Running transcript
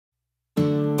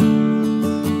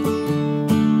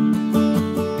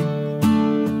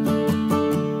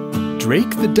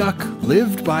Drake the duck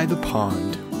lived by the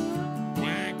pond.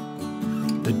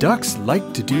 The ducks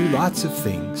liked to do lots of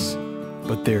things,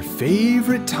 but their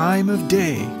favorite time of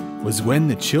day was when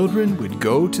the children would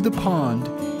go to the pond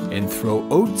and throw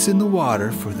oats in the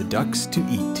water for the ducks to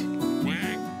eat.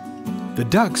 The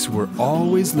ducks were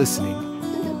always listening,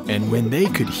 and when they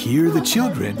could hear the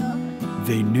children,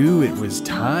 they knew it was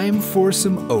time for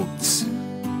some oats.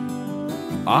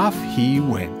 Off he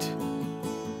went.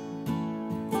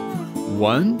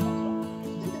 1,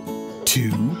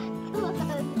 2,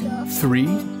 3,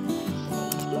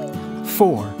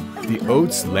 4. The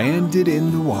oats landed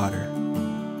in the water.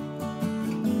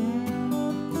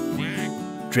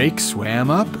 Drake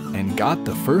swam up and got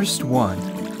the first one.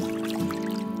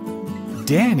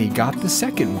 Danny got the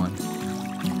second one.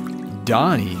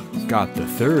 Donnie got the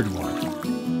third one.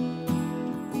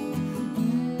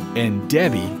 And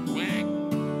Debbie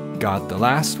got the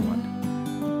last one.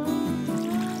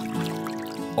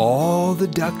 All the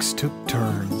ducks took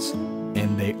turns,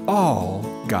 and they all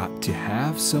got to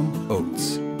have some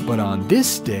oats. But on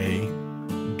this day,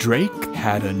 Drake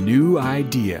had a new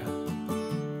idea.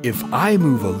 If I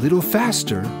move a little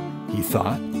faster, he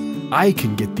thought, I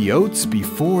can get the oats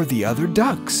before the other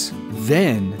ducks.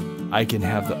 Then I can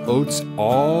have the oats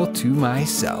all to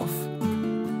myself.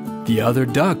 The other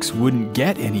ducks wouldn't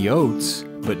get any oats,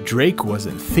 but Drake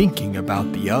wasn't thinking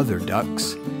about the other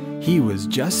ducks. He was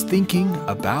just thinking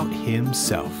about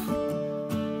himself.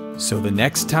 So the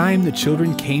next time the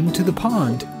children came to the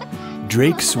pond,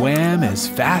 Drake swam as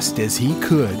fast as he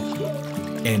could,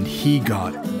 and he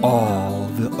got all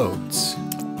the oats.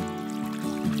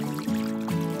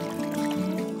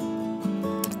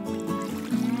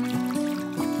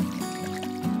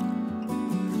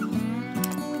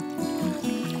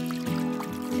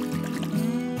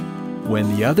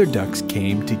 When the other ducks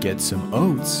came to get some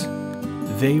oats,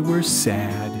 they were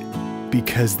sad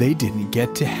because they didn't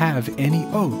get to have any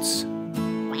oats.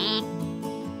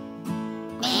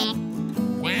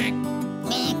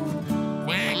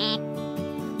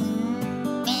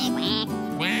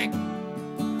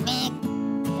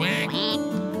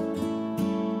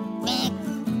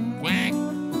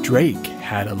 Drake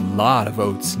had a lot of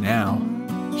oats now.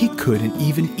 He couldn't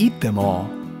even eat them all,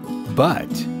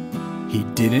 but he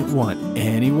didn't want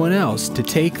anyone else to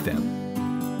take them,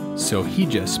 so he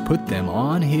just put them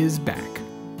on his back.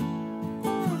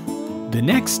 The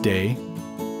next day,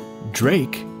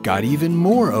 Drake got even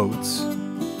more oats.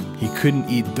 He couldn't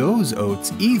eat those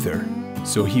oats either,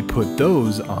 so he put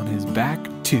those on his back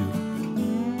too.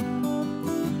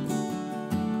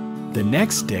 The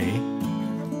next day,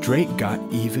 Drake got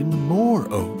even more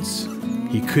oats.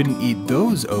 He couldn't eat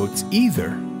those oats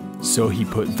either, so he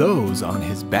put those on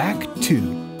his back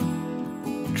too.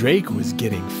 Drake was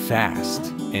getting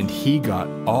fast, and he got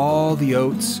all the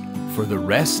oats for the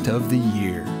rest of the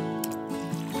year.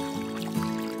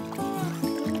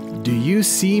 "Do you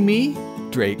see me?"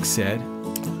 Drake said.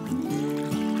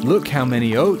 "Look how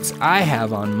many oats I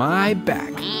have on my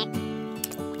back.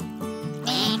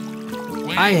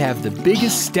 I have the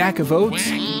biggest stack of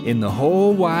oats in the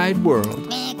whole wide world."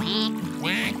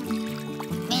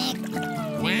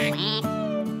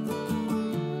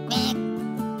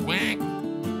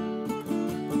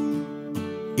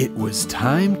 It was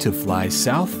time to fly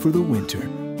south for the winter.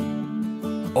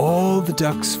 All the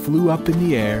ducks flew up in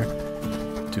the air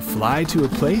to fly to a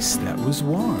place that was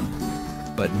warm.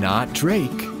 But not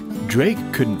Drake. Drake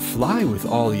couldn't fly with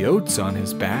all the oats on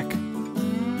his back.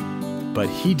 But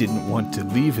he didn't want to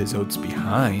leave his oats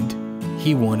behind.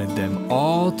 He wanted them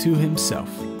all to himself.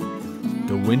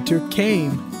 The winter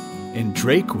came, and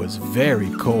Drake was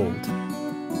very cold.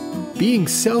 Being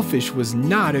selfish was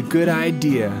not a good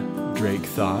idea, Drake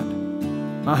thought.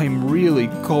 I'm really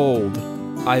cold.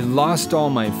 I lost all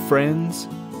my friends,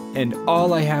 and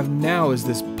all I have now is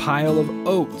this pile of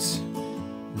oats.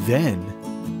 Then,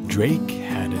 Drake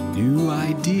had a new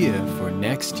idea for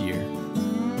next year.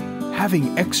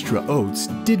 Having extra oats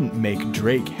didn't make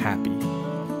Drake happy,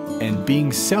 and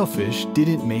being selfish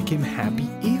didn't make him happy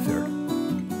either.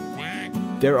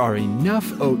 There are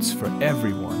enough oats for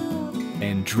everyone,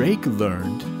 and Drake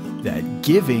learned that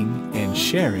giving and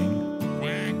sharing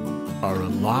are a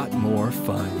lot more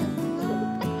fun.